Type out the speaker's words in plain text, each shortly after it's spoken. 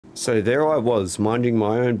So there I was, minding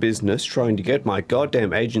my own business, trying to get my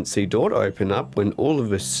goddamn agency door to open up, when all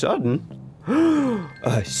of a sudden,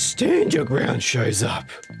 a stand your ground shows up.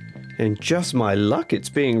 And just my luck, it's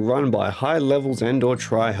being run by high levels and or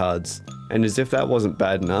tryhards. And as if that wasn't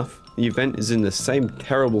bad enough, the event is in the same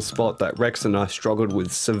terrible spot that Rex and I struggled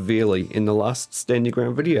with severely in the last stand your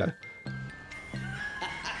ground video.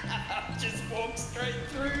 Just walk straight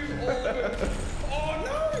through all of it.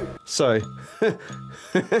 Oh no! So,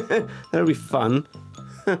 that'll be fun.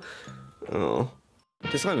 Oh.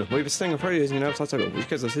 Disclaimer, we've been staying on Friday using an outside circle, which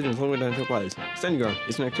gives us hidden long way down to players. Standing ground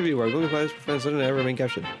is an activity where looking players prevents them to ever being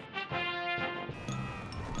captured.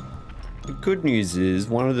 The good news is,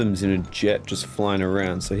 one of them's in a jet just flying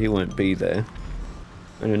around, so he won't be there.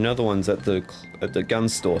 And another one's at the gun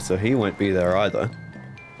store, so he won't be there either.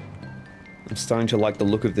 I'm starting to like the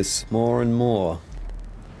look of this more and more.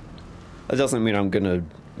 That doesn't mean I'm gonna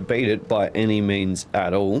beat it by any means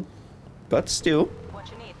at all, but still, What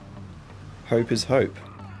you need? hope is hope.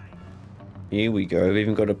 Here we go, we've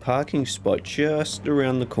even got a parking spot just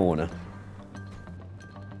around the corner.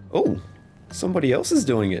 Oh, somebody else is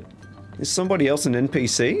doing it. Is somebody else an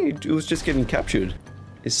NPC? It was just getting captured.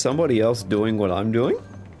 Is somebody else doing what I'm doing?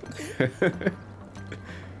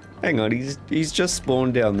 Hang on, he's just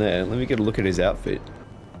spawned down there. Let me get a look at his outfit.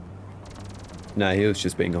 Nah, he was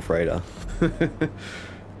just being off radar.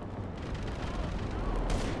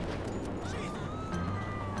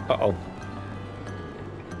 Uh-oh.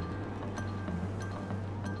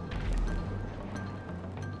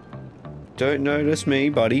 Don't notice me,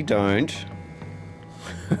 buddy, don't.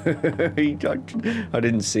 I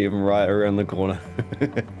didn't see him right around the corner.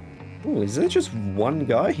 Oh, is there just one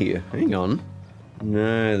guy here? Hang on.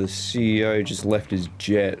 No, the CEO just left his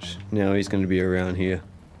jet. Now he's going to be around here.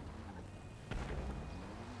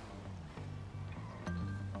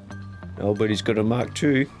 Oh, but he's got a Mark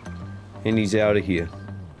II. And he's out of here.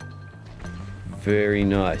 Very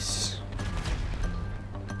nice.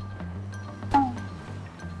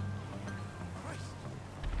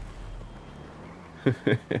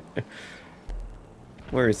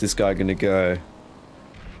 Where is this guy gonna go?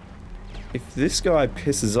 If this guy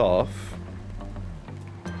pisses off...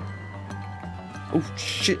 Oh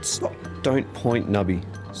shit, stop. Don't point, Nubby.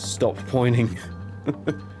 Stop pointing.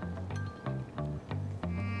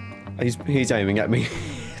 He's aiming at me.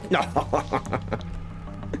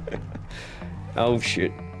 Oh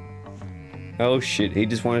shit. Oh shit, he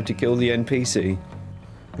just wanted to kill the NPC.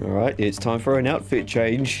 Alright, it's time for an outfit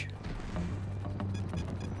change.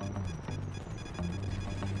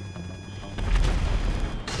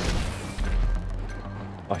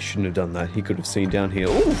 I shouldn't have done that. He could have seen down here.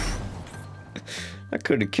 Oof! That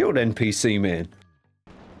could have killed NPC, man.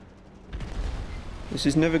 This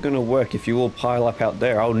is never gonna work if you all pile up out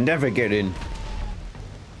there. I'll never get in.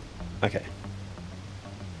 Okay.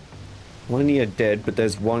 Plenty are dead, but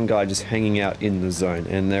there's one guy just hanging out in the zone,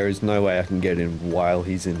 and there is no way I can get in while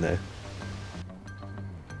he's in there.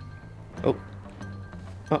 Oh.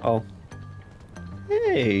 Uh-oh.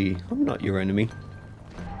 Hey, I'm not your enemy.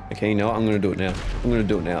 Okay, you know what? I'm gonna do it now. I'm gonna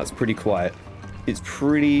do it now. It's pretty quiet. It's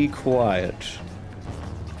pretty quiet.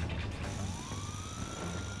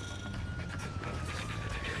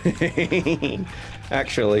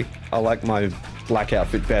 Actually, I like my black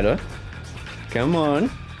outfit better. Come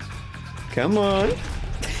on. Come on.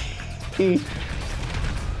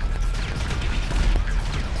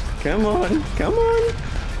 Come on. Come on.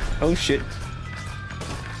 Oh shit.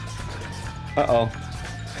 Uh-oh.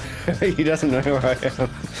 He doesn't know where I am.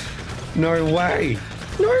 No way.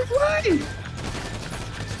 No way.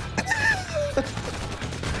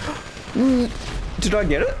 Did I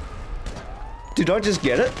get it? Did I just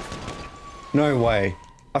get it? No way.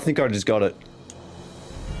 I think I just got it.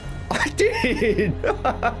 I did!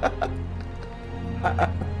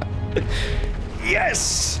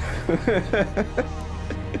 Yes!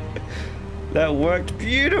 That worked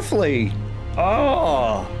beautifully!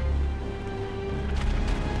 Oh!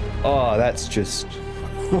 Oh, that's just...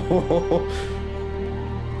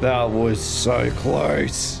 That was so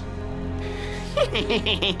close.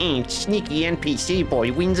 Sneaky NPC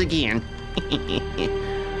boy wins again.